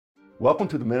Welcome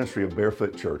to the ministry of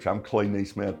Barefoot Church. I'm Clay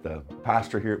Neesmith, the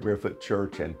pastor here at Barefoot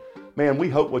Church, and man, we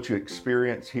hope what you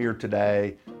experience here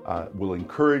today will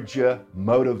encourage you,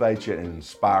 motivate you, and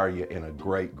inspire you in a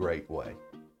great, great way.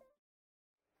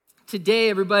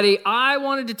 Today, everybody, I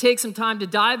wanted to take some time to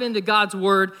dive into God's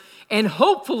Word and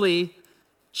hopefully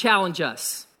challenge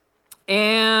us.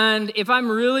 And if I'm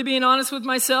really being honest with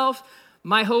myself,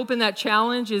 my hope in that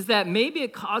challenge is that maybe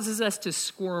it causes us to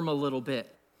squirm a little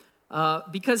bit.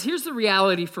 Because here's the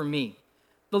reality for me.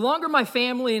 The longer my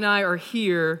family and I are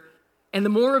here, and the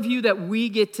more of you that we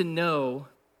get to know,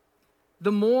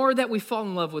 the more that we fall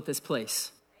in love with this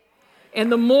place. And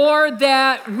the more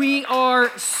that we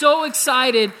are so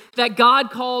excited that God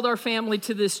called our family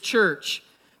to this church.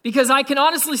 Because I can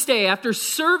honestly say, after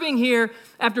serving here,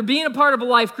 after being a part of a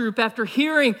life group, after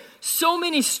hearing so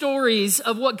many stories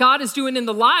of what God is doing in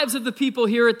the lives of the people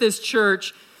here at this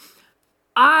church,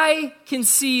 I can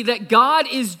see that God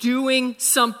is doing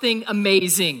something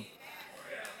amazing.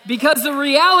 Because the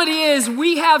reality is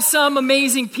we have some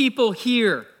amazing people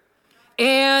here.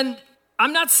 And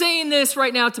I'm not saying this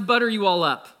right now to butter you all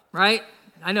up, right?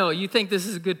 I know you think this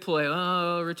is a good play.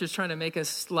 Oh, Richard's trying to make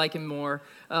us like him more.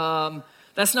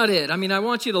 That's not it. I mean, I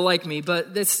want you to like me,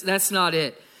 but that's not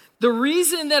it. The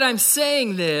reason that I'm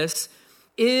saying this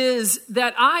is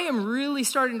that I am really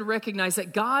starting to recognize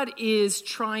that God is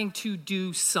trying to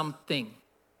do something,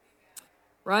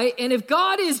 right? And if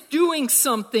God is doing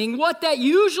something, what that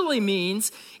usually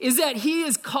means is that he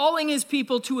is calling his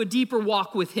people to a deeper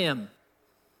walk with him.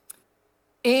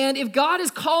 And if God is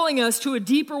calling us to a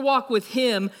deeper walk with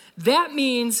him, that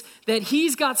means that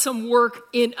he's got some work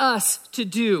in us to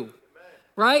do,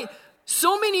 right?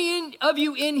 So many of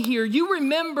you in here, you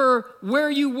remember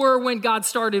where you were when God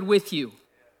started with you.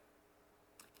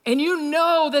 And you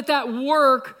know that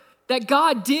work that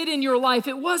God did in your life,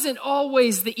 it wasn't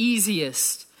always the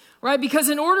easiest, right? Because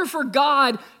in order for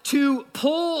God to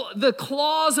pull the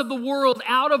claws of the world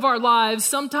out of our lives,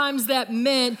 sometimes that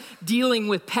meant dealing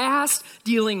with past,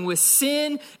 dealing with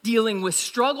sin, dealing with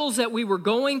struggles that we were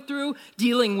going through,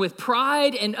 dealing with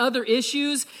pride and other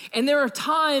issues. And there are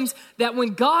times that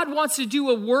when God wants to do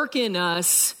a work in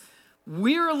us,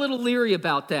 we're a little leery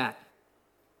about that.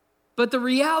 But the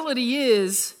reality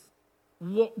is,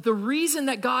 the reason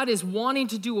that God is wanting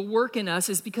to do a work in us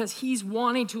is because he's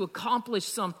wanting to accomplish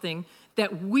something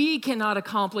that we cannot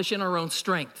accomplish in our own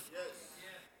strength.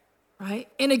 Right?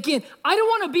 And again, I don't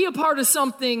want to be a part of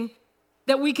something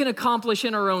that we can accomplish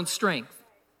in our own strength.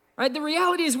 Right? The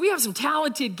reality is we have some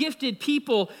talented, gifted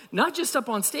people, not just up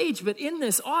on stage, but in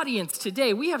this audience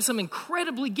today. We have some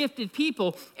incredibly gifted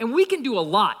people, and we can do a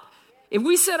lot. If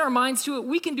we set our minds to it,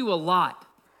 we can do a lot.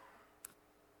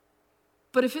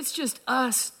 But if it's just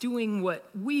us doing what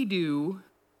we do,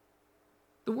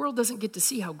 the world doesn't get to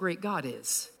see how great God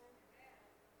is.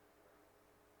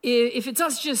 If it's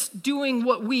us just doing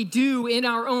what we do in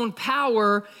our own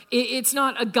power, it's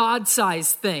not a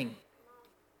God-sized thing.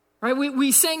 Right?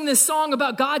 We sang this song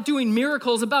about God doing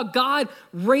miracles, about God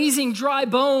raising dry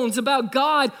bones, about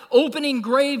God opening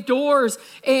grave doors.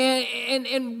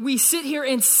 And we sit here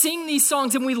and sing these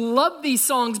songs and we love these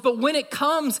songs. But when it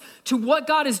comes to what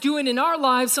God is doing in our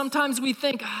lives, sometimes we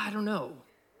think, I don't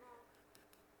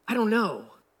know.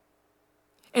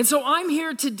 And so I'm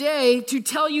here today to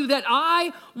tell you that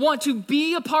I want to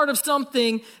be a part of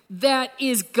something that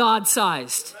is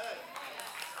God-sized.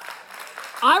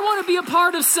 I want to be a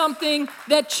part of something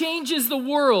that changes the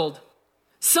world.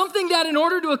 Something that in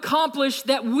order to accomplish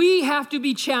that we have to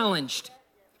be challenged,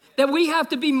 that we have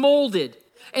to be molded,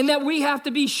 and that we have to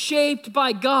be shaped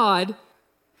by God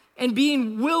and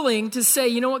being willing to say,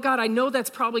 you know what, God, I know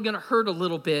that's probably going to hurt a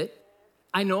little bit.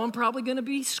 I know I'm probably going to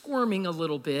be squirming a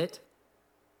little bit.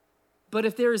 But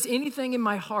if there is anything in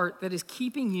my heart that is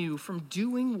keeping you from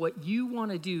doing what you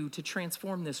want to do to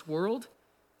transform this world,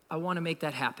 I want to make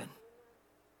that happen.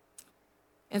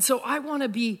 And so I want to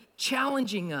be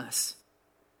challenging us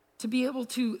to be able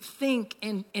to think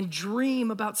and dream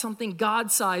about something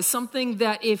God-sized, something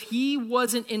that if he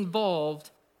wasn't involved,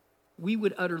 we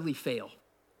would utterly fail,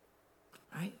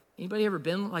 right? Anybody ever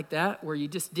been like that where you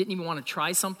just didn't even want to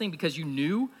try something because you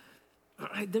knew,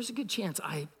 there's a good chance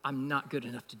I'm not good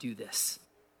enough to do this.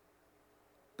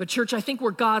 But church, I think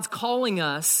where God's calling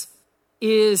us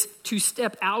is to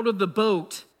step out of the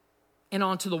boat and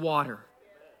onto the water,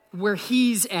 where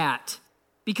he's at,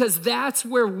 because that's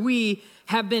where we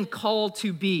have been called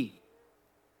to be.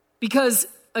 Because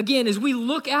again, as we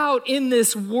look out in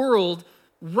this world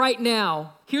right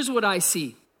now, here's what I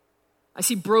see. I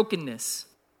see brokenness.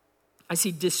 I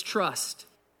see distrust.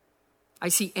 I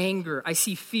see anger. I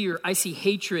see fear. I see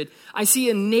hatred. I see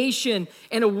a nation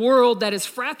and a world that is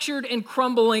fractured and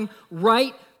crumbling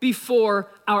right before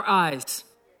our eyes.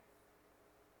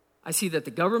 I see that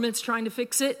the government's trying to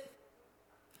fix it.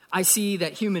 I see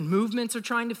that human movements are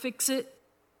trying to fix it.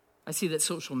 I see that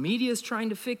social media is trying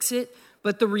to fix it.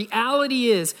 But the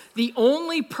reality is, the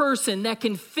only person that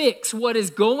can fix what is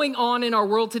going on in our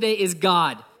world today is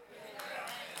God.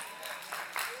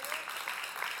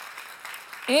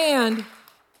 And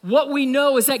what we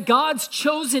know is that God's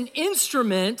chosen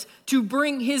instrument to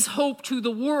bring his hope to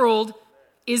the world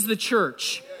is the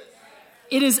church.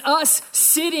 It is us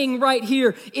sitting right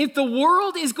here. If the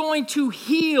world is going to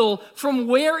heal from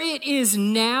where it is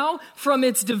now, from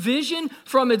its division,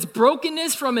 from its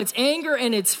brokenness, from its anger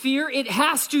and its fear, it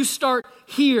has to start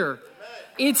here.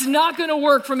 It's not going to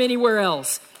work from anywhere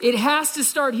else. It has to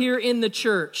start here in the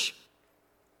church.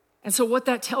 And so what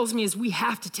that tells me is we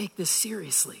have to take this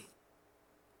seriously.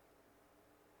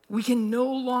 We can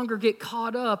no longer get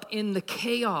caught up in the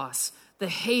chaos, the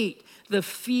hate, the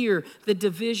fear, the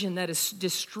division that is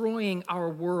destroying our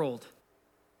world.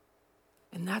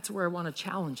 And that's where I want to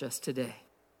challenge us today.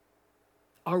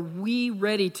 Are we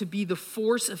ready to be the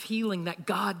force of healing that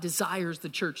God desires the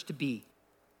church to be?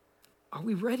 Are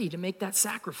we ready to make that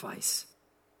sacrifice?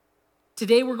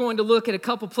 Today we're going to look at a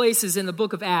couple places in the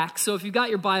book of Acts. So if you've got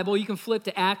your Bible, you can flip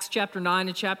to Acts chapter 9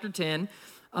 and chapter 10.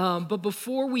 But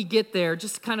before we get there,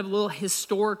 just kind of a little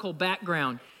historical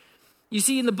background. You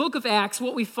see, in the book of Acts,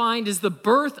 what we find is the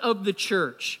birth of the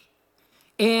church.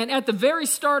 And at the very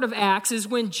start of Acts is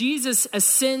when Jesus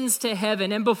ascends to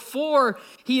heaven. And before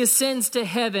he ascends to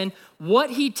heaven, what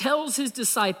he tells his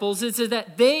disciples is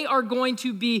that they are going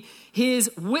to be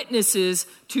his witnesses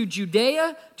to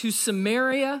Judea, to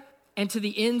Samaria, and to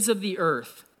the ends of the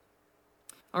earth.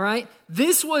 All right?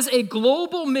 This was a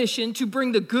global mission to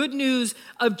bring the good news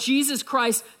of Jesus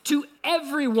Christ to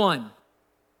everyone.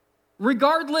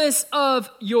 Regardless of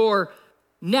your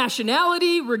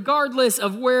nationality, regardless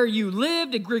of where you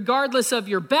lived, regardless of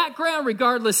your background,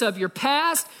 regardless of your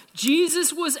past,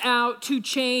 Jesus was out to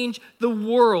change the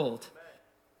world.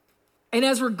 And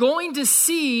as we're going to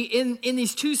see in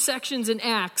these two sections in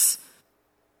Acts,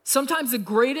 sometimes the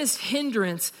greatest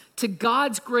hindrance to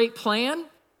God's great plan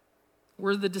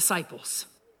were the disciples.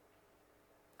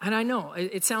 And I know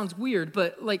it sounds weird,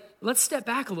 but let's step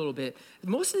back a little bit.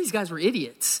 Most of these guys were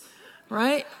idiots.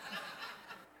 Right?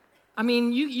 I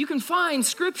mean, you can find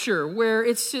scripture where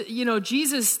it's,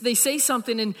 Jesus, they say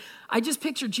something, and I just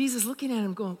picture Jesus looking at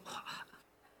him going,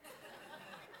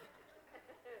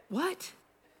 what?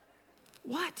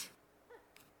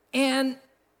 And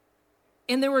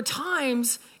there were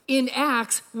times in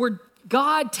Acts where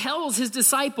God tells his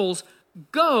disciples,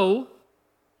 go,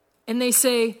 and they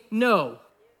say no.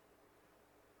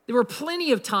 There were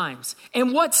plenty of times.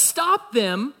 And what stopped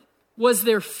them was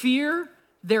their fear,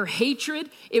 their hatred,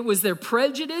 it was their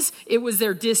prejudice, it was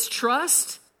their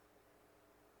distrust.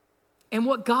 And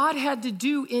what God had to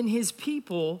do in his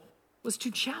people was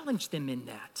to challenge them in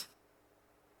that,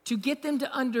 to get them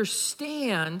to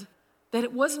understand that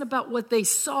it wasn't about what they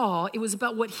saw, it was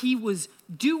about what he was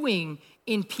doing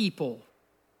in people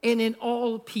and in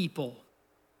all people.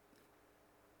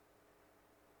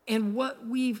 And what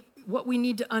we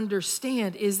need to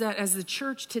understand is that as the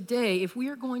church today, if we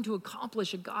are going to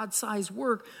accomplish a God-sized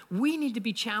work, we need to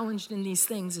be challenged in these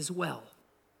things as well.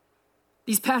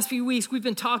 These past few weeks, we've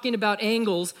been talking about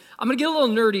angles. I'm going to get a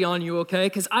little nerdy on you, okay?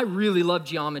 Because I really love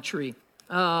geometry.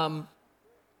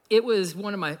 It was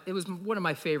one of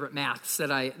my favorite maths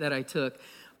that I took.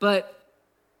 But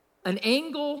an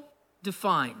angle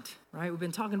defined, right? We've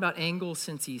been talking about angles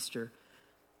since Easter.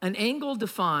 An angle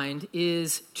defined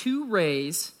is two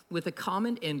rays with a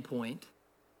common endpoint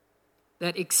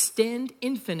that extend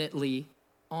infinitely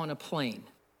on a plane.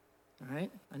 All right?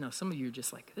 I know some of you are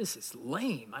just like, this is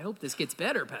lame. I hope this gets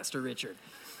better, Pastor Richard.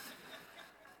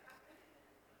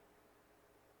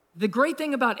 The great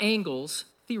thing about angles,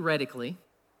 theoretically,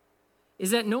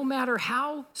 is that no matter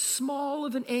how small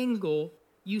of an angle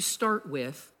you start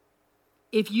with,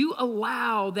 if you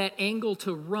allow that angle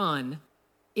to run,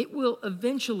 it will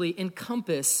eventually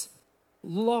encompass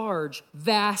large,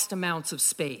 vast amounts of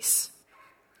space.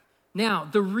 Now,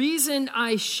 the reason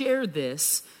I share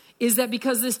this is that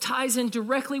because this ties in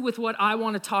directly with what I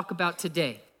want to talk about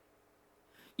today.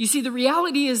 You see, the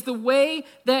reality is the way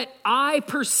that I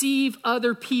perceive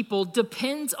other people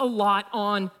depends a lot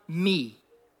on me.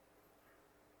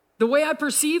 The way I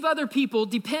perceive other people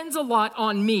depends a lot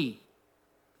on me,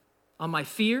 on my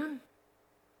fear,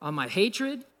 on my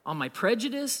hatred, on my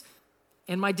prejudice,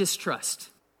 and my distrust,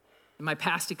 and my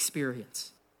past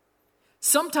experience.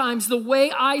 Sometimes the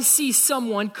way I see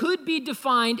someone could be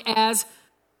defined as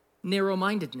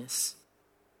narrow-mindedness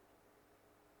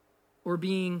or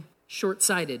being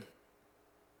short-sighted.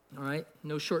 All right?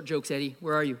 No short jokes, Eddie.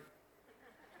 Where are you?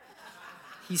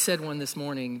 He said one this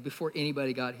morning before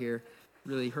anybody got here.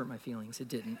 Really hurt my feelings. It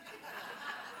didn't.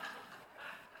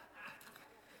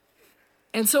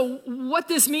 And so what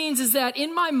this means is that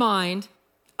in my mind,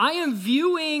 I am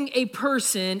viewing a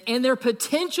person and their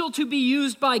potential to be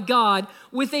used by God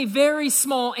with a very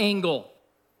small angle,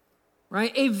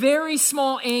 right? A very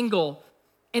small angle.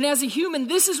 And as a human,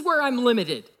 this is where I'm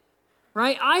limited,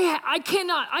 right?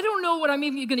 I don't know what I'm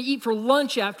even going to eat for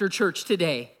lunch after church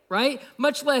today, right?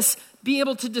 Much less be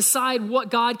able to decide what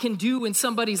God can do in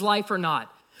somebody's life or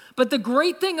not. But the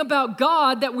great thing about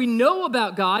God that we know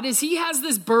about God is he has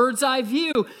this bird's eye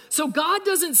view. So God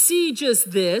doesn't see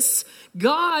just this.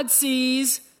 God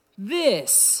sees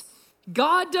this.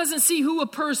 God doesn't see who a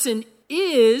person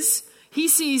is. He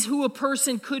sees who a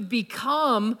person could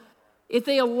become if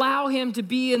they allow him to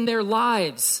be in their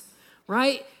lives,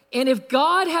 right? And if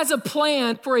God has a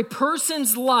plan for a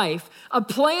person's life, a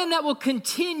plan that will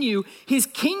continue his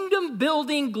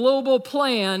kingdom-building global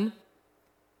plan,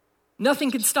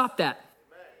 nothing can stop that.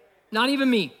 Not even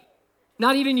me.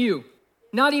 Not even you.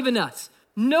 Not even us.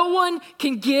 No one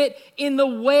can get in the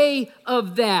way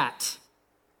of that.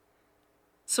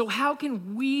 So how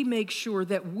can we make sure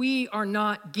that we are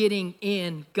not getting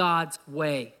in God's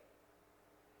way?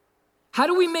 How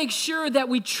do we make sure that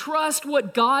we trust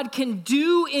what God can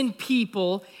do in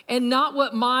people and not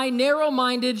what my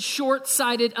narrow-minded,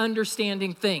 short-sighted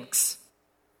understanding thinks?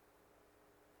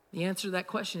 The answer to that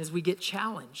question is we get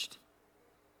challenged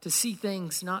to see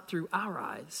things not through our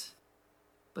eyes,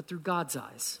 but through God's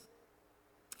eyes.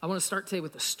 I want to start today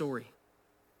with a story.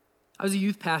 I was a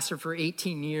youth pastor for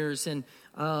 18 years, and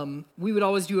we would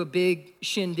always do a big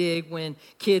shindig when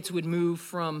kids would move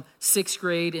from 6th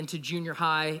grade into junior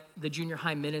high, the junior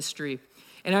high ministry.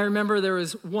 And I remember there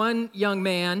was one young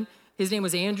man, his name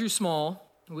was Andrew Small,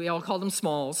 we all called him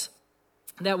Smalls,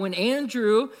 that when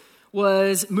Andrew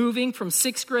was moving from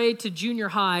 6th grade to junior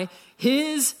high,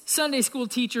 his Sunday school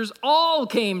teachers all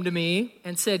came to me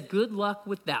and said, good luck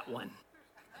with that one.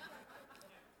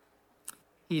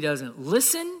 He doesn't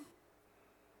listen.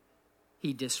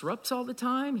 He disrupts all the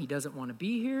time. He doesn't want to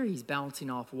be here. He's bouncing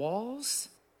off walls.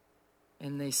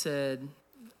 And they said,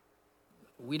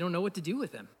 we don't know what to do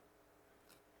with him.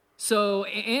 So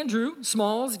Andrew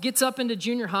Smalls gets up into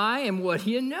junior high, and what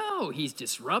do you know? He's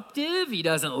disruptive. He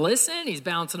doesn't listen. He's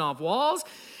bouncing off walls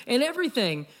and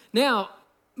everything. Now,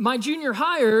 my junior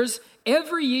hires,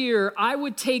 every year I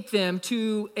would take them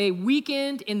to a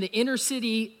weekend in the inner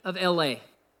city of LA.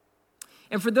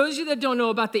 And for those of you that don't know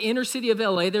about the inner city of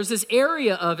LA, there's this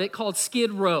area of it called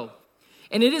Skid Row.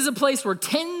 And it is a place where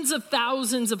tens of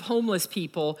thousands of homeless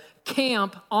people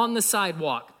camp on the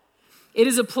sidewalk. It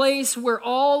is a place where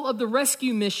all of the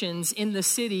rescue missions in the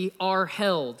city are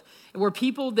held, and where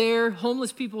people there,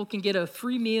 homeless people, can get a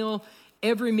free meal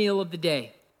every meal of the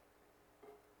day.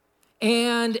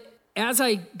 And as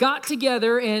I got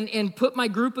together and put my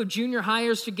group of junior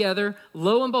hires together,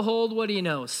 lo and behold, what do you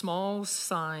know? Small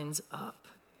signs up.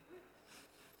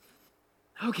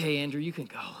 Okay, Andrew, you can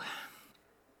go.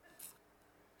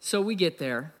 So we get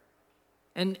there,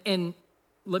 and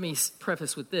let me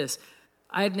preface with this.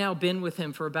 I had now been with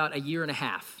him for about a year and a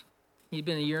half. He'd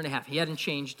been a year and a half. He hadn't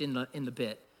changed in the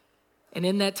bit. And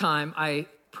in that time, I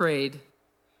prayed,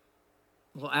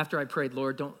 well, after I prayed,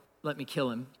 Lord, don't let me kill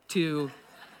him, to,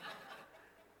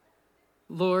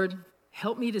 Lord,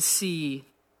 help me to see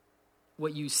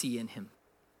what you see in him.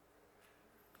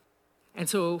 And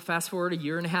so fast forward a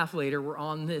year and a half later, we're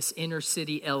on this inner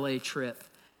city LA trip.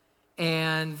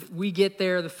 And we get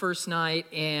there the first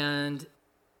night, and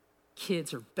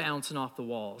kids are bouncing off the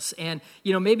walls. And,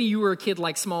 you know, maybe you were a kid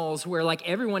like Smalls where like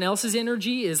everyone else's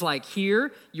energy is like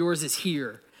here, yours is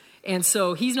here. And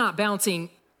so he's not bouncing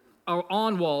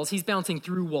on walls, he's bouncing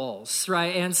through walls,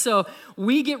 right? And so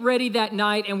we get ready that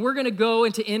night, and we're going to go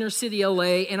into inner city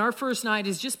LA, and our first night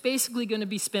is just basically going to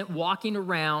be spent walking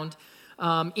around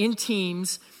in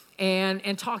teams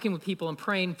and talking with people and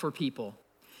praying for people.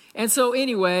 And so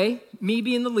anyway, me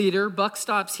being the leader, Buck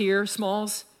stops here.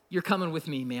 Smalls, you're coming with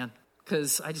me, man,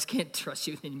 because I just can't trust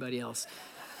you with anybody else.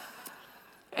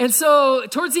 And so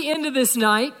towards the end of this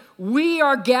night, we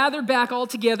are gathered back all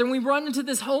together, and we run into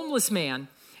this homeless man.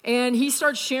 And he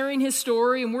starts sharing his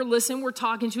story, and we're listening, we're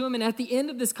talking to him. And at the end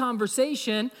of this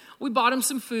conversation, we bought him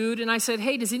some food, and I said,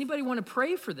 hey, does anybody want to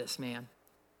pray for this man?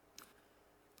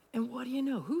 And what do you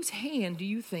know? Whose hand do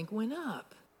you think went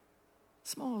up?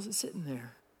 Smalls is sitting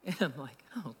there. And I'm like,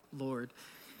 oh, Lord.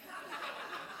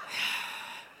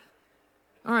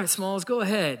 All right, Smalls, go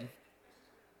ahead.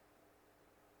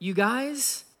 You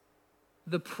guys,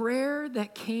 the prayer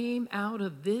that came out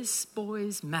of this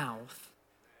boy's mouth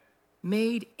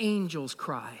made angels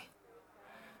cry.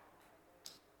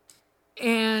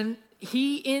 And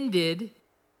he ended,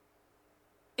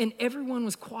 and everyone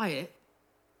was quiet,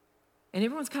 and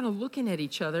everyone's kind of looking at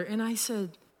each other, and I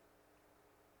said,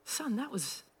 son, that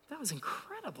was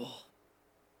incredible.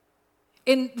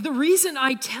 And the reason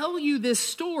I tell you this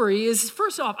story is,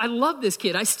 first off, I love this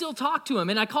kid. I still talk to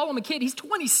him, and I call him a kid. He's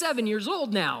 27 years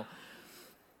old now.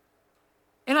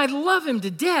 And I love him to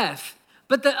death.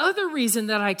 But the other reason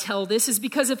that I tell this is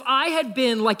because if I had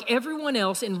been like everyone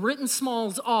else and written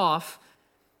Smalls off,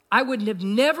 I would have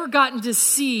never gotten to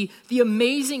see the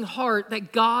amazing heart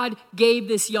that God gave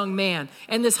this young man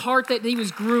and this heart that he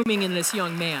was grooming in this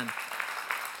young man.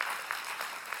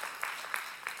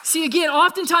 See, again,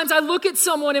 oftentimes I look at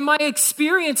someone and my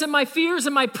experience and my fears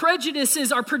and my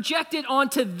prejudices are projected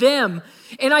onto them.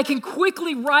 And I can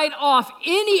quickly write off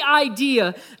any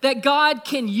idea that God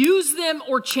can use them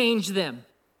or change them.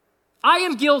 I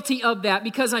am guilty of that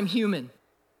because I'm human.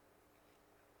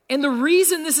 And the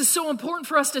reason this is so important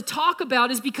for us to talk about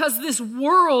is because this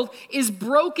world is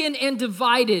broken and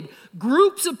divided.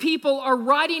 Groups of people are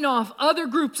writing off other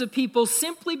groups of people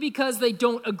simply because they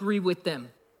don't agree with them.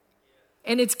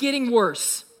 And it's getting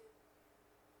worse.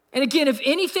 And again, if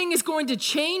anything is going to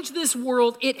change this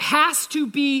world, it has to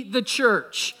be the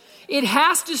church. It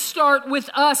has to start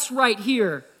with us right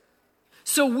here.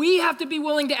 So we have to be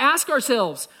willing to ask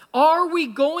ourselves, are we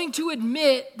going to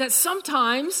admit that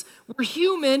sometimes we're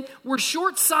human, we're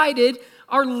short-sighted,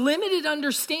 our limited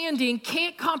understanding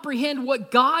can't comprehend what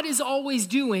God is always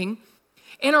doing?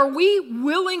 And are we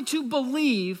willing to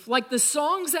believe, like the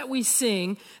songs that we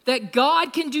sing, that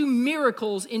God can do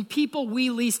miracles in people we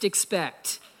least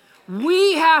expect?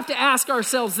 We have to ask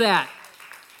ourselves that.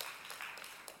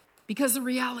 Because the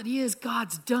reality is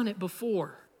God's done it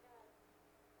before.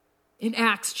 In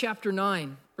Acts chapter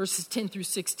 9, verses 10 through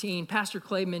 16, Pastor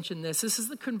Clay mentioned this. This is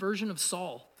the conversion of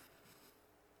Saul.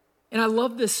 And I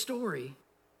love this story.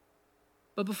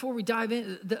 But before we dive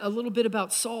in, a little bit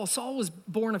about Saul. Saul was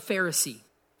born a Pharisee.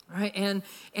 Right?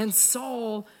 And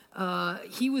Saul,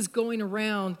 he was going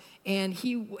around and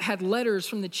he had letters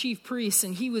from the chief priests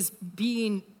and he was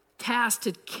being tasked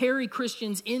to carry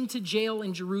Christians into jail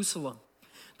in Jerusalem.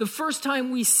 The first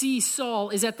time we see Saul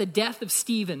is at the death of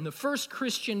Stephen, the first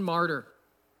Christian martyr.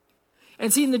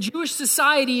 And see, in the Jewish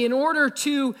society, in order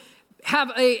to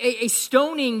have a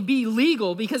stoning be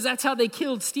legal, because that's how they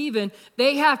killed Stephen,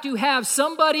 they have to have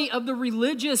somebody of the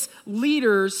religious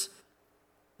leaders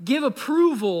give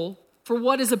approval for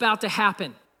what is about to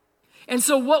happen. And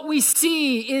so what we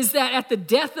see is that at the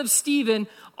death of Stephen,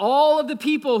 all of the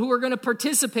people who are going to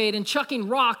participate in chucking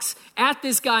rocks at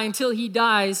this guy until he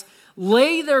dies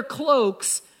lay their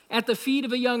cloaks at the feet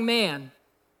of a young man.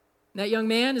 That young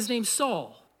man is named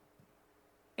Saul.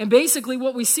 And basically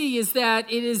what we see is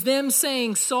that it is them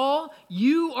saying, Saul,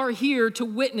 you are here to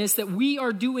witness that we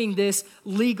are doing this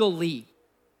legally.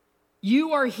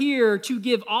 You are here to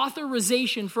give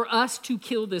authorization for us to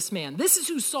kill this man. This is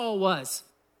who Saul was.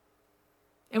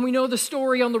 And we know the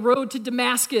story on the road to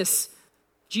Damascus.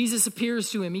 Jesus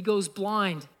appears to him. He goes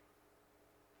blind.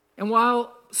 And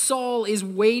while Saul is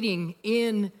waiting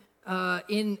in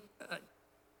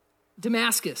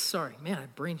Damascus, I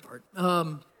brain fart.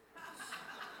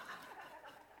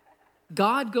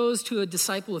 God goes to a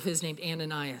disciple of his named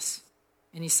Ananias.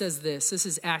 And he says this. This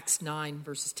is Acts 9,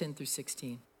 verses 10 through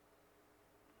 16.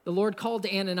 The Lord called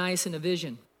to Ananias in a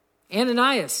vision.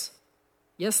 Ananias.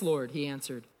 Yes, Lord, he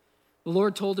answered. The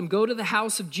Lord told him, go to the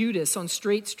house of Judas on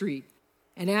Straight Street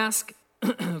and ask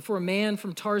for a man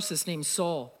from Tarsus named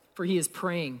Saul, for he is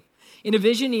praying. In a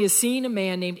vision, he has seen a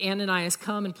man named Ananias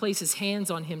come and place his hands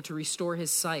on him to restore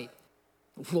his sight.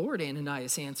 Lord,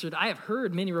 Ananias answered, I have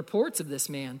heard many reports of this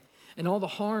man and all the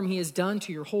harm he has done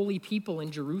to your holy people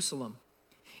in Jerusalem.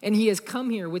 And he has come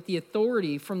here with the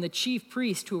authority from the chief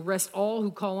priest to arrest all who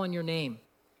call on your name.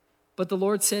 But the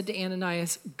Lord said to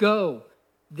Ananias, go,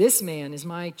 this man is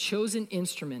my chosen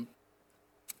instrument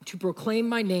to proclaim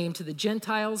my name to the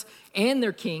Gentiles and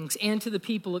their kings and to the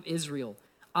people of Israel.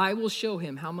 I will show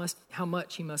him how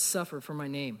much he must suffer for my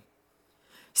name.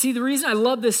 See, the reason I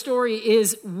love this story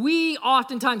is we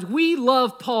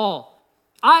love Paul.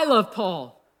 I love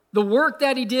Paul, the work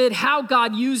that he did, how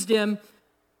God used him.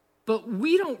 But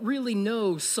we don't really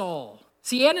know Saul.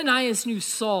 See, Ananias knew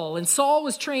Saul, and Saul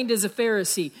was trained as a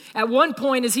Pharisee. At one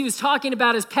point, as he was talking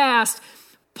about his past,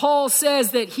 Paul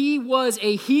says that he was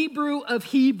a Hebrew of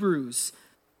Hebrews.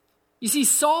 You see,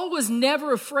 Saul was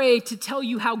never afraid to tell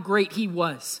you how great he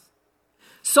was.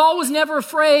 Saul was never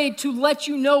afraid to let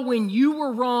you know when you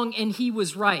were wrong and he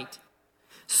was right.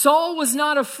 Saul was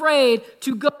not afraid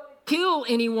to go kill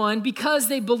anyone because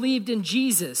they believed in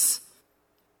Jesus.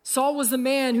 Saul was the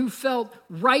man who felt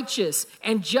righteous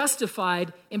and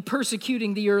justified in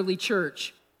persecuting the early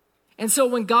church. And so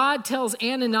when God tells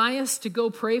Ananias to go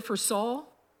pray for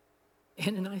Saul,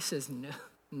 Ananias says,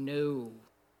 no.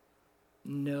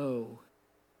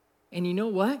 And you know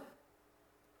what?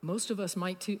 Most of us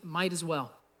might as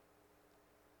well.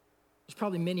 There's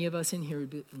probably many of us in here who'd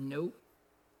be, nope.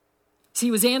 See,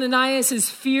 it was Ananias'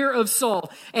 fear of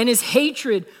Saul and his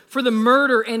hatred for the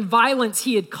murder and violence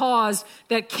he had caused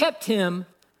that kept him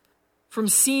from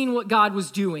seeing what God was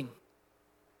doing.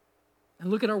 And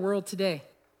look at our world today.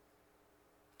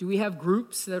 Do we have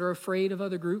groups that are afraid of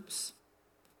other groups?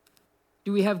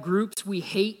 Do we have groups we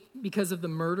hate because of the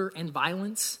murder and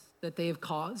violence that they have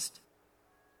caused?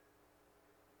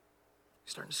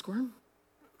 Starting to squirm?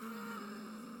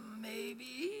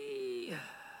 Maybe.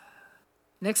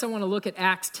 Next, I want to look at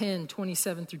Acts 10,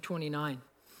 27 through 29.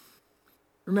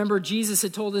 Remember, Jesus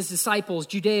had told his disciples,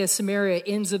 Judea, Samaria,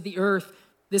 ends of the earth.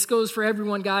 This goes for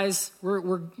everyone, guys.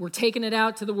 We're taking it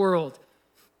out to the world.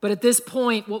 But at this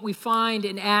point, what we find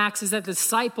in Acts is that the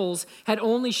disciples had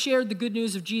only shared the good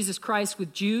news of Jesus Christ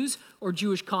with Jews or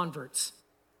Jewish converts.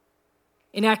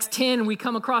 In Acts 10, we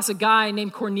come across a guy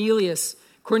named Cornelius.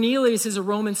 Cornelius is a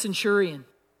Roman centurion.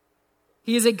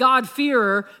 He is a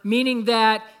God-fearer, meaning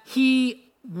that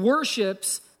he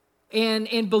worships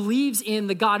and believes in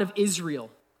the God of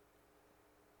Israel.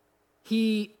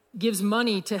 He gives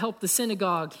money to help the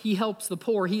synagogue. He helps the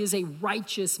poor. He is a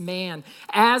righteous man.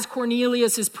 As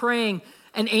Cornelius is praying,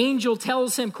 an angel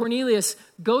tells him, Cornelius,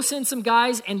 go send some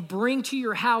guys and bring to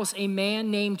your house a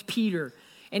man named Peter.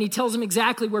 And he tells him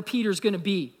exactly where Peter's going to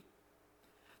be.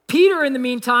 Peter, in the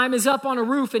meantime, is up on a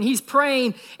roof and he's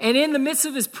praying. And in the midst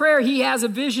of his prayer, he has a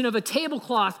vision of a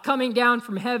tablecloth coming down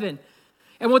from heaven.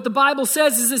 And what the Bible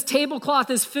says is this tablecloth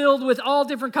is filled with all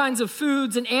different kinds of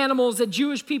foods and animals that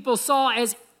Jewish people saw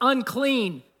as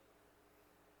unclean.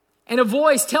 And a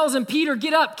voice tells him, Peter,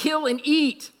 get up, kill and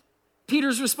eat.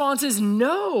 Peter's response is,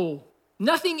 no,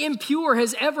 nothing impure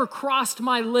has ever crossed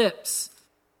my lips.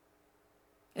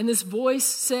 And this voice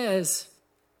says,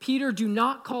 Peter, do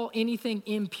not call anything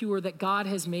impure that God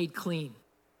has made clean.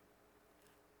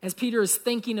 As Peter is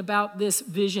thinking about this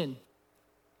vision,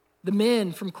 the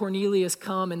men from Cornelius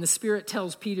come and the Spirit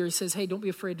tells Peter, he says, hey, don't be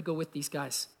afraid to go with these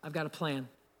guys. I've got a plan.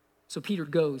 So Peter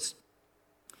goes.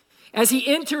 As he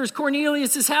enters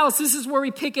Cornelius' house, this is where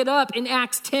we pick it up in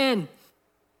Acts 10.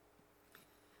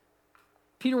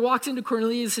 Peter walks into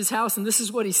Cornelius' house and this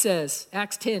is what he says.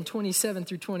 Acts 10, 27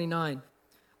 through 29.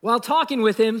 While talking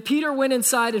with him, Peter went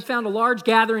inside and found a large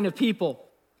gathering of people.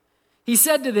 He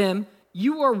said to them,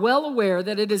 you are well aware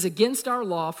that it is against our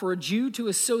law for a Jew to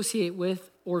associate with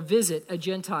or visit a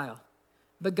Gentile.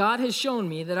 But God has shown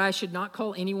me that I should not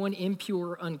call anyone impure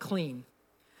or unclean.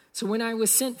 So when I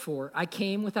was sent for, I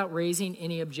came without raising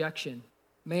any objection.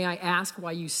 May I ask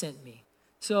why you sent me?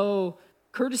 So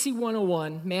courtesy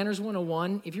 101, manners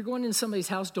 101, if you're going into somebody's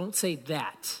house, don't say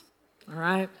that, all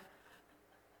right?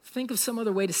 Think of some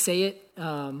other way to say it,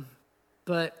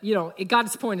 but, it got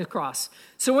its point across.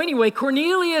 So anyway,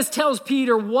 Cornelius tells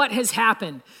Peter what has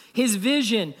happened. His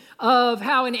vision of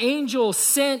how an angel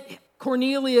sent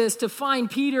Cornelius to find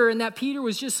Peter and that Peter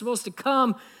was just supposed to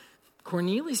come.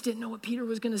 Cornelius didn't know what Peter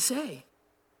was going to say.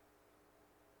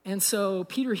 And so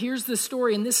Peter hears this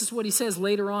story, and this is what he says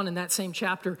later on in that same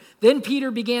chapter. Then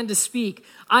Peter began to speak.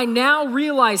 I now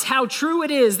realize how true it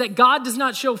is that God does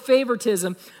not show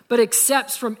favoritism, but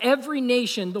accepts from every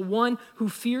nation the one who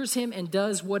fears him and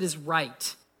does what is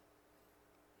right.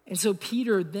 And so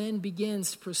Peter then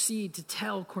begins to proceed to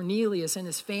tell Cornelius and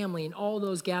his family and all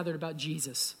those gathered about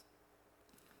Jesus.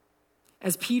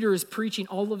 As Peter is preaching,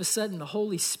 all of a sudden the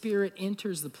Holy Spirit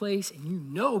enters the place,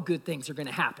 and good things are going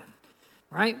to happen.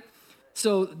 Right?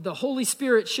 So the Holy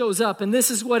Spirit shows up, and this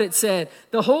is what it said.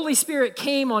 The Holy Spirit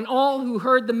came on all who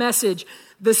heard the message.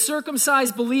 The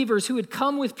circumcised believers who had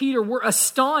come with Peter were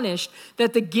astonished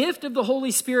that the gift of the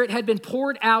Holy Spirit had been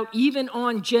poured out even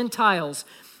on Gentiles,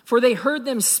 for they heard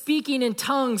them speaking in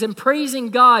tongues and praising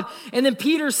God. And then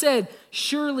Peter said,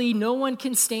 surely no one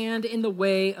can stand in the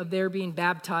way of their being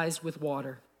baptized with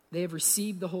water. They have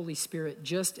received the Holy Spirit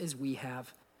just as we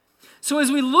have. So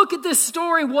as we look at this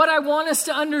story, what I want us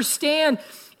to understand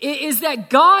is that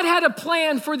God had a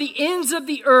plan for the ends of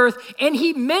the earth, and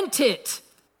he meant it.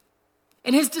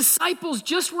 And his disciples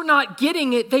just were not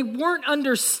getting it. They weren't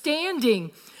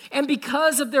understanding. And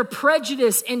because of their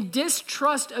prejudice and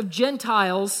distrust of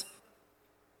Gentiles,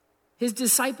 His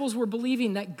disciples were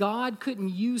believing that God couldn't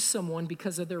use someone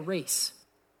because of their race.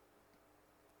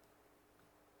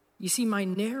 You see, my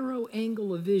narrow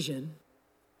angle of vision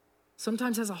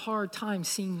sometimes has a hard time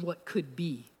seeing what could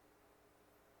be.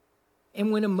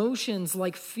 And when emotions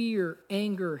like fear,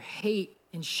 anger, hate,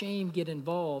 and shame get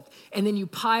involved, and then you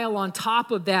pile on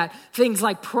top of that things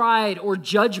like pride or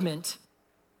judgment,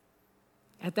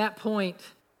 at that point,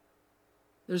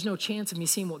 there's no chance of me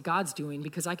seeing what God's doing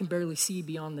because I can barely see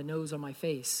beyond the nose on my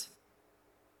face.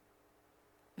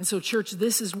 And so, church,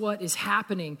 this is what is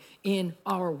happening in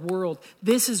our world.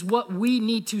 This is what we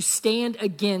need to stand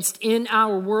against in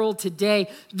our world today.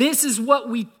 This is what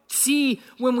we see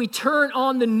when we turn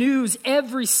on the news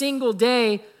every single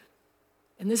day.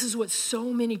 And this is what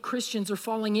so many Christians are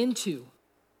falling into.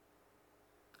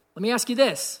 Let me ask you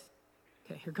this.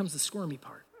 Okay, here comes the squirmy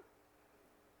part.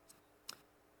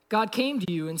 God came to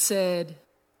you and said,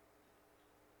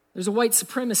 there's a white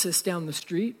supremacist down the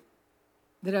street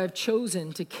that I've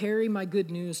chosen to carry my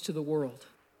good news to the world.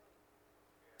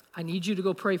 I need you to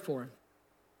go pray for him.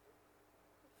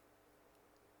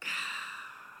 God,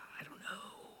 I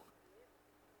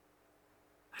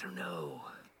don't know.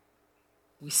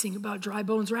 We sing about dry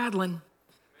bones rattling,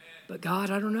 but God,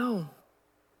 I don't know.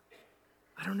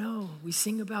 We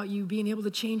sing about you being able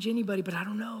to change anybody, but I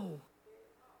don't know.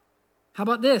 How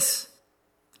about this?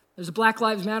 There's a Black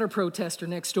Lives Matter protester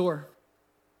next door.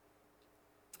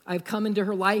 I've come into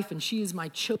her life and she is my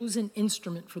chosen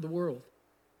instrument for the world.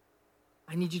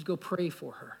 I need you to go pray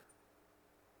for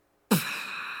her.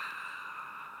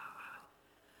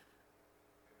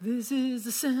 This is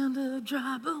the sound of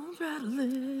dry bones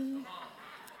rattling.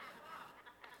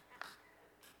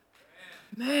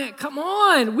 Man, come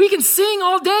on. We can sing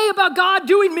all day about God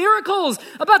doing miracles,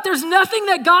 about there's nothing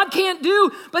that God can't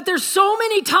do, but there's so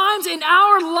many times in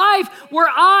our life where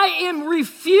I am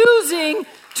refusing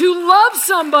to love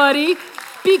somebody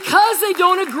because they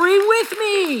don't agree with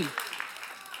me.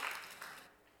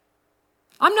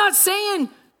 I'm not saying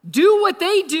do what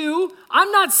they do. I'm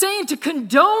not saying to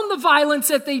condone the violence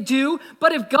that they do,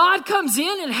 but if God comes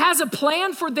in and has a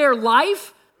plan for their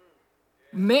life,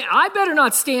 man, I better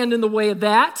not stand in the way of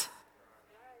that.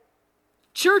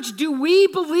 Church, do we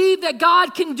believe that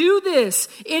God can do this?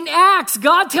 In Acts,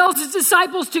 God tells his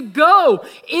disciples to go.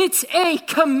 It's a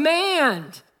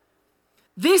command.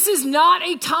 This is not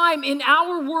a time in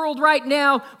our world right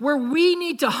now where we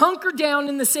need to hunker down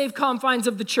in the safe confines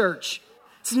of the church.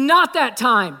 It's not that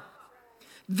time.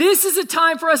 This is a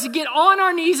time for us to get on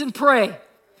our knees and pray.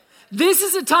 This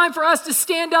is a time for us to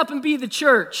stand up and be the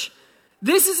church.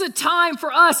 This is a time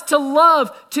for us to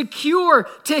love, to cure,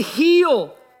 to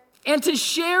heal, and to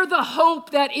share the hope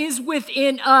that is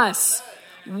within us.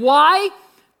 Why?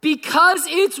 Because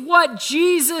it's what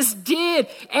Jesus did.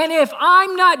 And if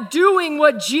I'm not doing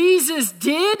what Jesus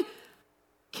did,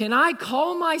 can I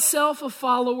call myself a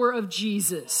follower of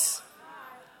Jesus?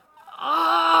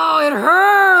 Oh, it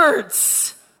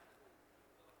hurts.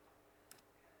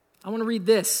 I want to read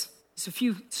this. Just a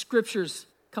few scriptures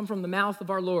come from the mouth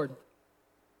of our Lord.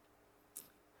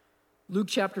 Luke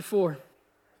chapter 4.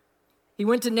 He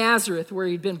went to Nazareth where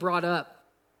he'd been brought up.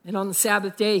 And on the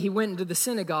Sabbath day, he went into the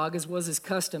synagogue as was his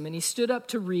custom. And he stood up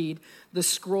to read the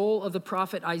scroll of the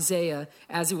prophet Isaiah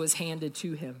as it was handed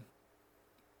to him.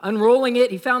 Unrolling it,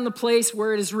 he found the place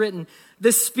where it is written,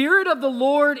 "The Spirit of the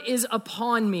Lord is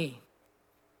upon me,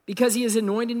 because he has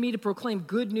anointed me to proclaim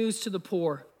good news to the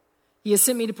poor. He has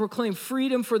sent me to proclaim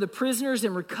freedom for the prisoners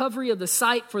and recovery of the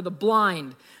sight for the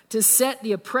blind, to set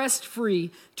the oppressed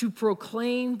free, to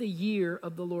proclaim the year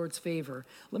of the Lord's favor."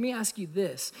 Let me ask you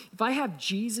this. If I have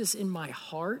Jesus in my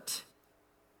heart,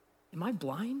 am I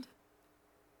blind?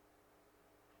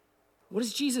 What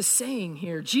is Jesus saying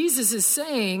here? Jesus is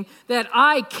saying that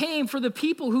I came for the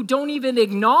people who don't even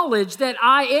acknowledge that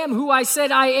I am who I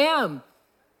said I am.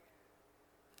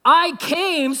 I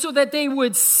came so that they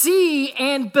would see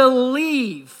and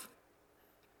believe.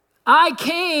 I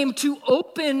came to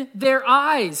open their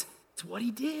eyes. It's what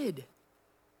he did.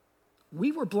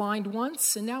 We were blind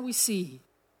once, and now we see.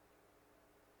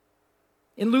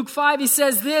 In Luke 5, he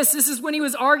says this. This is when he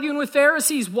was arguing with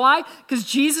Pharisees. Why? Because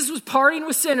Jesus was partying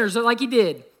with sinners like he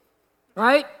did.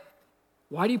 Right?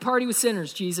 Why do you party with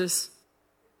sinners, Jesus?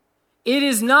 It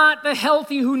is not the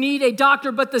healthy who need a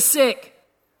doctor, but the sick.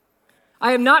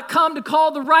 I have not come to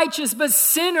call the righteous, but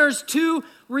sinners to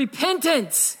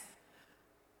repentance.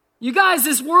 You guys,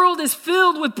 this world is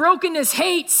filled with brokenness,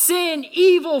 hate, sin,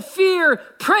 evil, fear,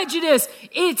 prejudice.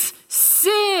 It's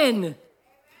sin.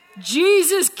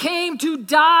 Jesus came to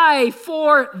die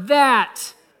for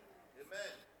that.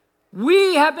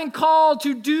 We have been called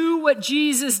to do what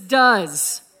Jesus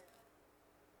does.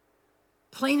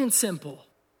 Plain and simple.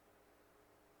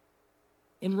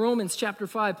 In Romans chapter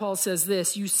 5, Paul says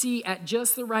this, you see, at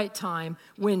just the right time,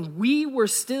 when we were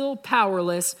still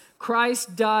powerless,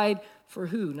 Christ died for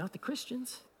who? Not the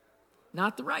Christians,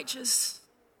 not the righteous,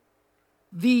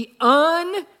 the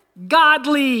ungodly.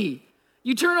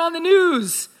 You turn on the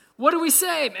news, what do we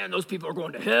say? Man, those people are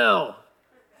going to hell.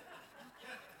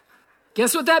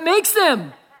 Guess what that makes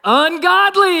them?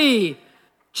 Ungodly.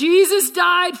 Jesus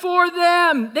died for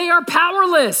them. They are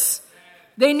powerless.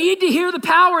 They need to hear the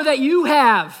power that you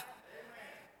have.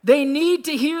 They need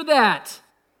to hear that.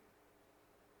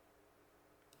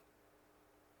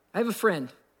 I have a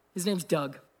friend. His name's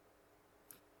Doug.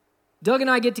 Doug and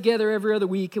I get together every other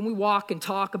week, and we walk and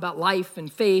talk about life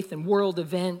and faith and world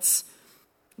events.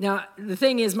 Now, the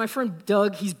thing is, my friend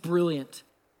Doug, he's brilliant,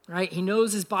 right? He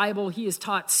knows his Bible. He has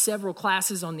taught several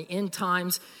classes on the end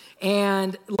times.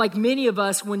 And like many of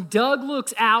us, when Doug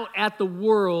looks out at the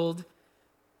world,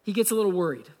 he gets a little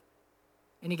worried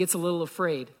and he gets a little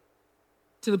afraid,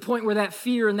 to the point where that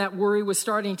fear and that worry was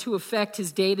starting to affect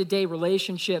his day-to-day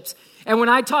relationships. And when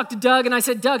I talked to Doug and I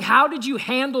said, Doug, how did you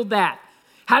handle that?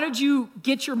 How did you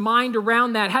get your mind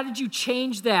around that? How did you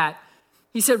change that?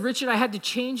 He said, Richard, I had to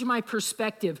change my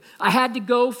perspective. I had to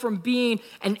go from being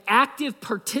an active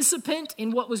participant in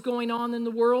what was going on in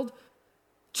the world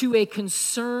to a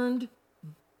concerned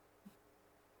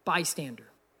bystander.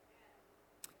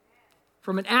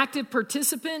 From an active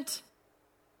participant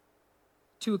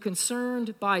to a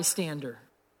concerned bystander.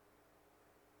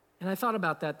 And I thought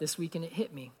about that this week and it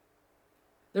hit me.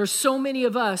 There are so many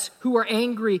of us who are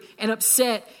angry and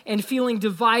upset and feeling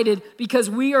divided because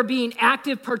we are being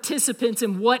active participants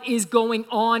in what is going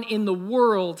on in the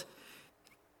world.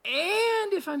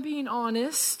 And if I'm being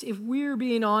honest, if we're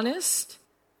being honest,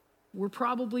 we're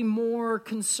probably more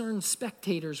concerned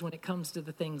spectators when it comes to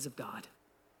the things of God.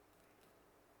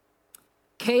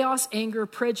 Chaos, anger,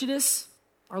 prejudice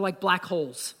are like black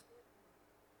holes.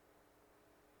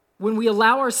 When we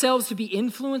allow ourselves to be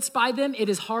influenced by them, it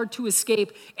is hard to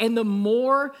escape. And the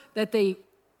more that they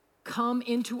come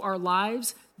into our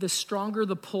lives, the stronger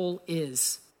the pull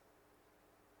is.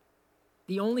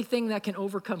 The only thing that can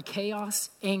overcome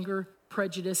chaos, anger,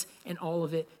 prejudice, and all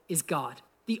of it is God.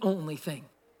 The only thing.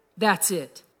 That's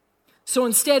it. So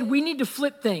instead, we need to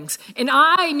flip things. And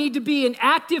I need to be an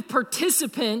active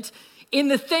participant in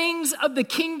the things of the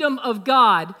kingdom of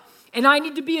God. And I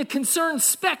need to be a concerned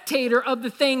spectator of the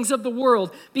things of the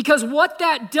world. Because what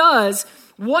that does,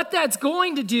 what that's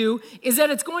going to do, is that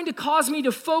it's going to cause me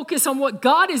to focus on what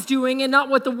God is doing and not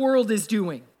what the world is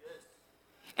doing.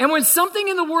 And when something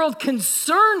in the world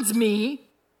concerns me,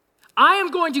 I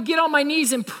am going to get on my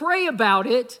knees and pray about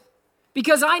it,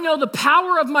 because I know the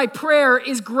power of my prayer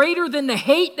is greater than the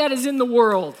hate that is in the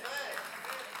world.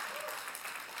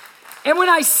 And when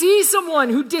I see someone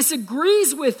who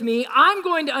disagrees with me, I'm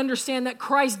going to understand that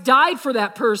Christ died for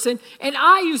that person, and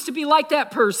I used to be like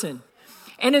that person.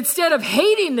 And instead of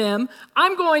hating them,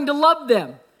 I'm going to love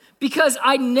them, because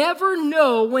I never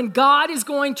know when God is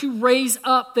going to raise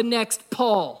up the next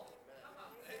Paul.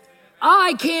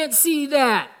 I can't see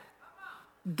that.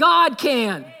 God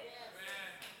can.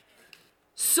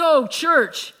 So,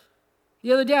 church,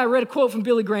 the other day I read a quote from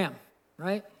Billy Graham,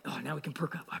 right? Oh, now we can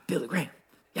perk up. Oh, Billy Graham.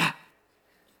 Yeah.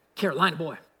 Carolina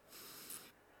boy.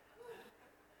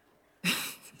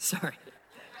 Sorry.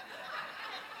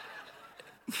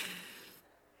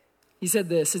 He said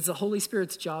this, it's the Holy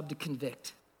Spirit's job to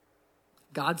convict,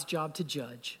 God's job to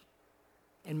judge,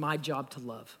 and my job to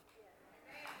love.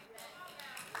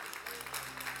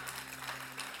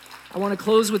 I want to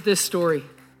close with this story.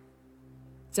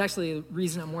 It's actually the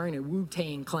reason I'm wearing a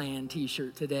Wu-Tang Clan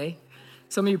t-shirt today.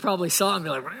 Some of you probably saw it and be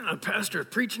like, man, a pastor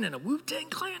preaching in a Wu-Tang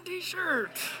Clan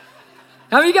t-shirt.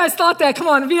 How many of you guys thought that? Come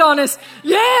on, be honest.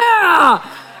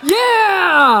 Yeah!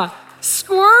 Yeah!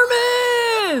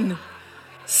 Squirming!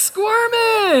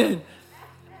 Squirming!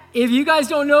 If you guys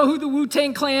don't know who the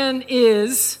Wu-Tang Clan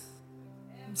is,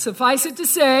 suffice it to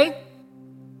say,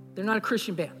 they're not a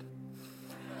Christian band.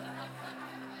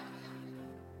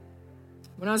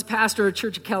 When I was pastor at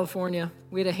Church of California,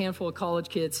 we had a handful of college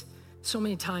kids. So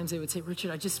many times they would say, Richard,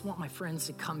 I just want my friends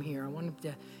to come here. I want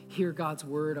them to hear God's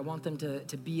word. I want them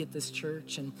to be at this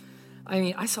church. And I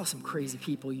mean, I saw some crazy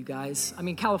people, you guys. I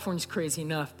mean, California's crazy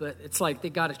enough, but it's like they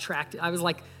got attracted. I was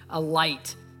like a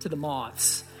light to the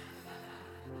moths.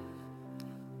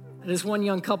 This one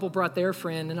young couple brought their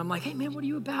friend, and I'm like, hey, man, what are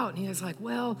you about? And he was like,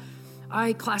 well,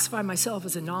 I classify myself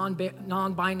as a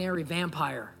non-binary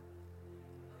vampire.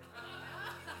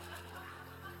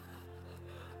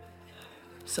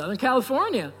 Southern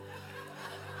California.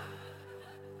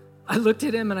 I looked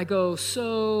at him and I go,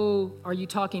 so are you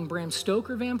talking Bram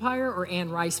Stoker vampire or Anne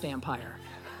Rice vampire?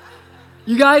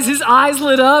 You guys, his eyes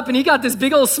lit up and he got this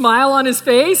big old smile on his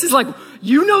face. He's like,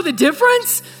 you know the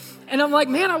difference? And I'm like,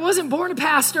 man, I wasn't born a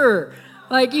pastor.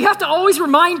 Like, you have to always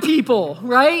remind people,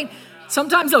 right?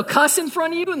 Sometimes they'll cuss in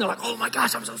front of you and they're like, oh my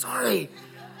gosh, I'm so sorry.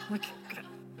 I'm like,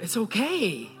 it's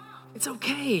okay. It's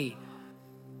okay.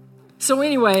 So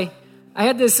anyway, I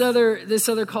had this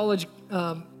other college,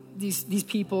 these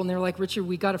people, and they're like, Richard,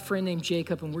 we got a friend named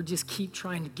Jacob, and we're just keep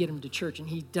trying to get him to church, and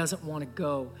he doesn't want to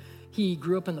go. He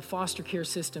grew up in the foster care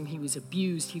system. He was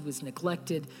abused. He was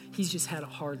neglected. He's just had a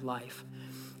hard life.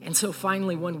 And so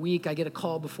finally one week I get a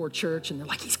call before church and they're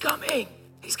like, he's coming.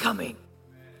 He's coming.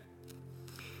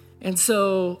 And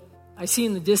so I see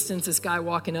in the distance this guy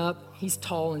walking up. He's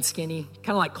tall and skinny, kind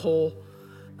of like Cole.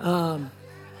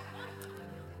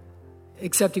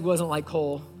 Except he wasn't like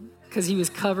Cole because he was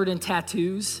covered in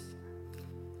tattoos.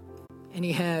 And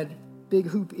he had big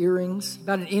hoop earrings,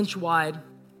 about an inch wide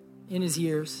in his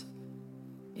ears.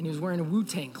 And he was wearing a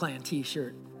Wu-Tang Clan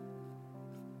t-shirt.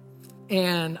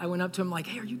 And I went up to him like,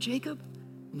 hey, are you Jacob?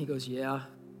 And he goes, yeah.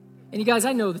 And you guys,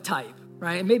 I know the type,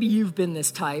 right? And maybe you've been this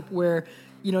type where,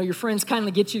 you know, your friends kind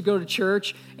of get you to go to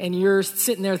church and you're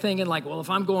sitting there thinking like, well, if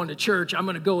I'm going to church, I'm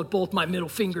going to go with both my middle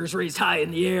fingers raised high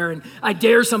in the air and I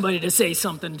dare somebody to say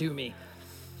something to me.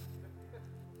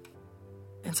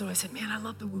 And so I said, man, I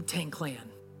love the Wu-Tang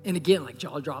Clan. And again, like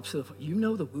jaw drops to the floor. You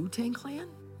know the Wu-Tang Clan?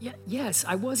 Yeah, yes,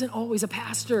 I wasn't always a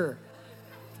pastor.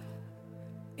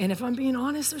 And if I'm being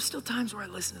honest, there's still times where I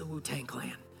listen to the Wu-Tang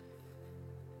Clan.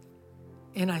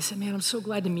 And I said, man, I'm so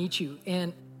glad to meet you.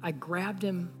 And I grabbed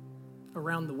him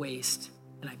around the waist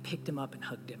and I picked him up and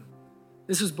hugged him.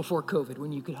 This was before COVID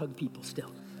when you could hug people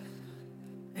still.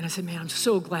 And I said, man, I'm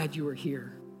so glad you were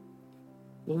here.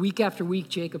 Well, week after week,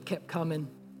 Jacob kept coming.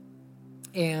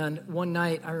 And one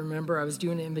night I remember I was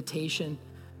doing an invitation,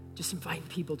 just inviting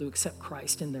people to accept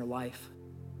Christ in their life.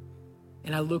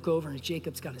 And I look over and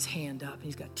Jacob's got his hand up and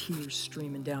he's got tears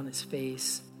streaming down his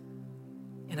face.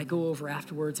 And I go over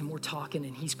afterwards and we're talking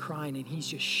and he's crying and he's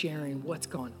just sharing what's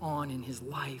gone on in his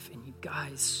life. And you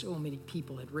guys, so many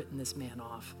people had written this man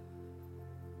off.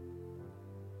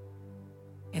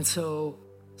 And so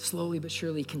slowly but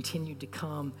surely continued to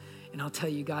come. And I'll tell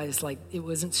you guys, like it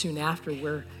wasn't soon after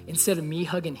where instead of me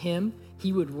hugging him,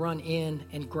 he would run in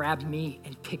and grab me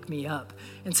and pick me up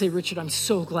and say, Richard, I'm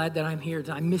so glad that I'm here.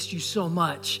 I missed you so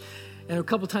much. And a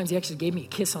couple times he actually gave me a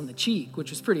kiss on the cheek,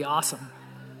 which was pretty awesome.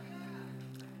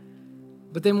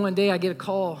 But then one day I get a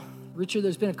call, Richard,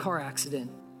 there's been a car accident.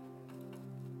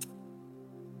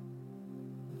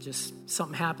 Just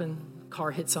something happened.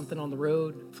 Car hit something on the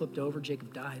road, flipped over,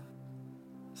 Jacob died.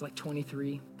 He was like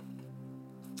 23.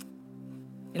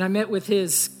 And I met with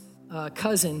his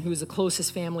cousin, who was the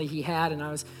closest family he had, and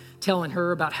I was telling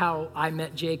her about how I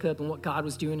met Jacob and what God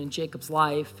was doing in Jacob's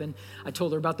life. And I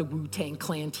told her about the Wu-Tang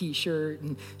Clan t-shirt,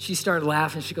 and she started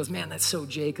laughing. She goes, man, that's so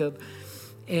Jacob.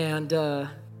 And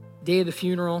day of the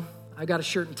funeral, I got a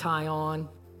shirt and tie on,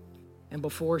 and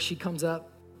before she comes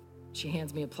up, she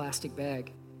hands me a plastic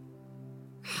bag.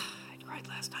 I cried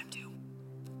last time too.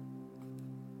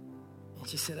 And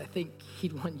she said, I think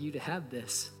he'd want you to have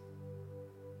this.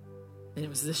 And it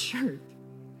was this shirt.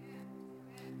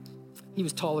 He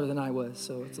was taller than I was,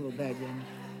 so it's a little baggy on me.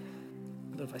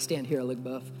 But if I stand here, I look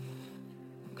buff.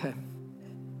 Okay.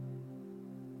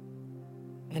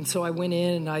 And so I went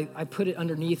in and I put it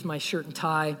underneath my shirt and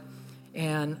tie.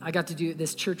 And I got to do,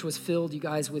 this church was filled, you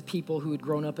guys, with people who had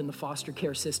grown up in the foster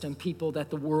care system, people that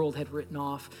the world had written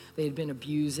off. They had been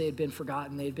abused, they had been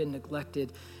forgotten, they had been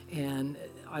neglected. And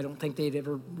I don't think they'd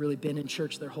ever really been in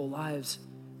church their whole lives.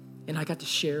 And I got to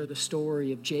share the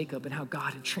story of Jacob and how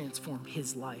God had transformed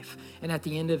his life. And at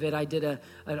the end of it, I did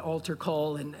an altar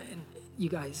call, and you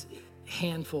guys,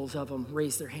 handfuls of them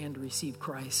raised their hand to receive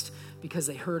Christ because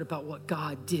they heard about what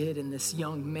God did in this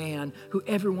young man who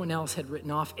everyone else had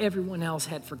written off, everyone else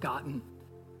had forgotten.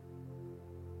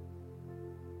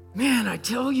 Man, I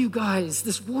tell you guys,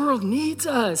 this world needs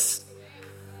us.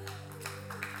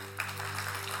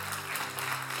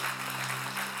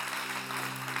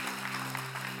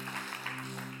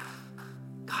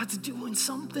 God's doing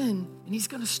something, and he's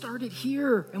going to start it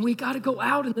here. And we got to go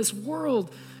out in this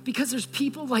world because there's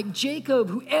people like Jacob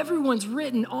who everyone's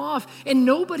written off and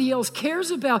nobody else cares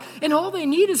about. And all they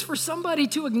need is for somebody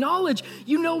to acknowledge,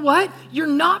 you know what? You're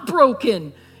not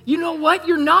broken. You know what?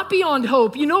 You're not beyond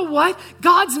hope. You know what?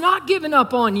 God's not giving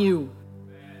up on you.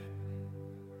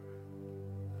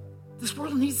 This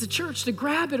world needs the church to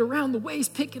grab it around the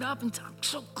waist, pick it up, and I'm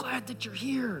so glad that you're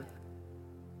here.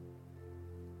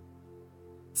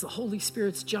 It's the Holy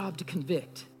Spirit's job to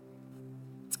convict.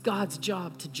 It's God's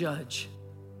job to judge.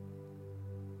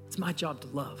 It's my job to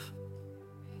love.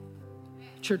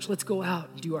 Church, let's go out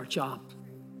and do our job.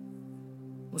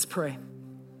 Let's pray.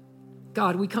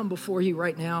 God, we come before you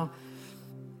right now.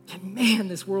 And man,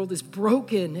 this world is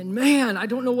broken. And man, I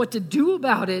don't know what to do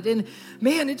about it. And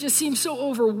man, it just seems so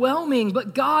overwhelming.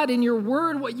 But God, in your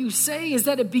word, what you say is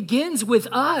that it begins with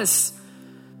us.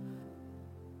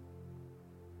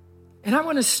 And I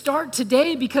want to start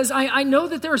today because I know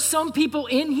that there are some people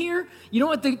in here, you know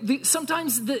what,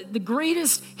 sometimes the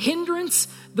greatest hindrance,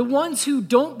 the ones who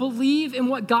don't believe in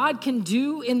what God can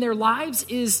do in their lives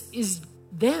is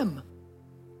them.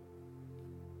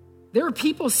 There are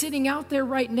people sitting out there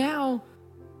right now,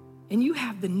 and you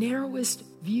have the narrowest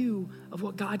view of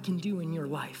what God can do in your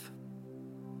life.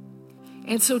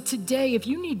 And so today, if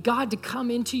you need God to come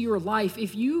into your life,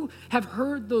 if you have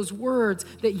heard those words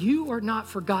that you are not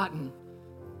forgotten,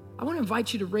 I want to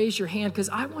invite you to raise your hand because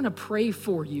I want to pray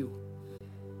for you.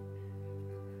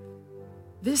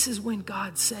 This is when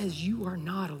God says you are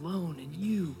not alone and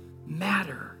you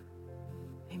matter.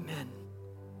 Amen.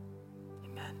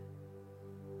 Amen.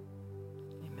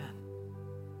 Amen.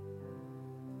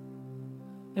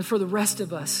 And for the rest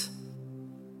of us,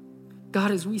 God,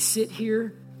 as we sit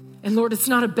here, and Lord, it's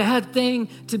not a bad thing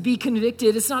to be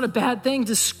convicted. It's not a bad thing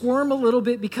to squirm a little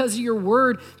bit because of your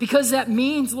word, because that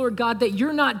means, Lord God, that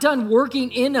you're not done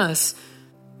working in us.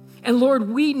 And Lord,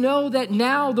 we know that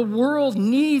now the world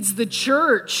needs the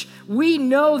church. We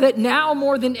know that now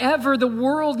more than ever, the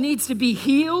world needs to be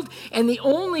healed. And the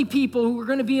only people who are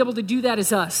going to be able to do that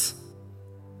is us.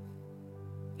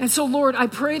 And so, Lord, I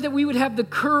pray that we would have the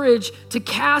courage to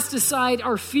cast aside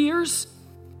our fears,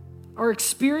 our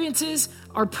experiences,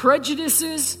 our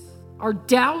prejudices, our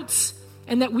doubts,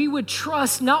 and that we would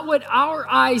trust not what our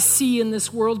eyes see in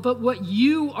this world, but what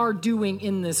you are doing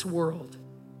in this world.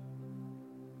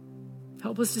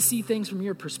 Help us to see things from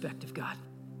your perspective, God.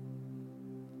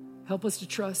 Help us to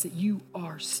trust that you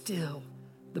are still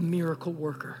the miracle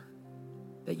worker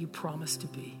that you promised to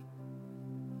be.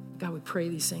 God, we pray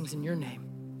these things in your name.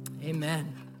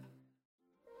 Amen.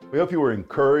 We hope you were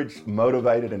encouraged,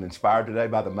 motivated, and inspired today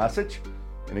by the message.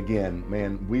 And again,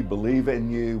 man, we believe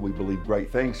in you. We believe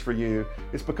great things for you.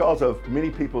 It's because of many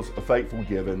people's faithful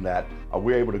giving that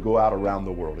we're able to go out around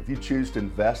the world. If you choose to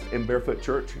invest in Barefoot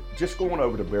Church, just go on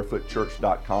over to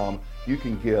barefootchurch.com. You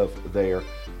can give there.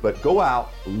 But go out,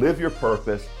 live your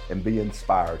purpose, and be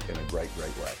inspired in a great,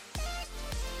 great way.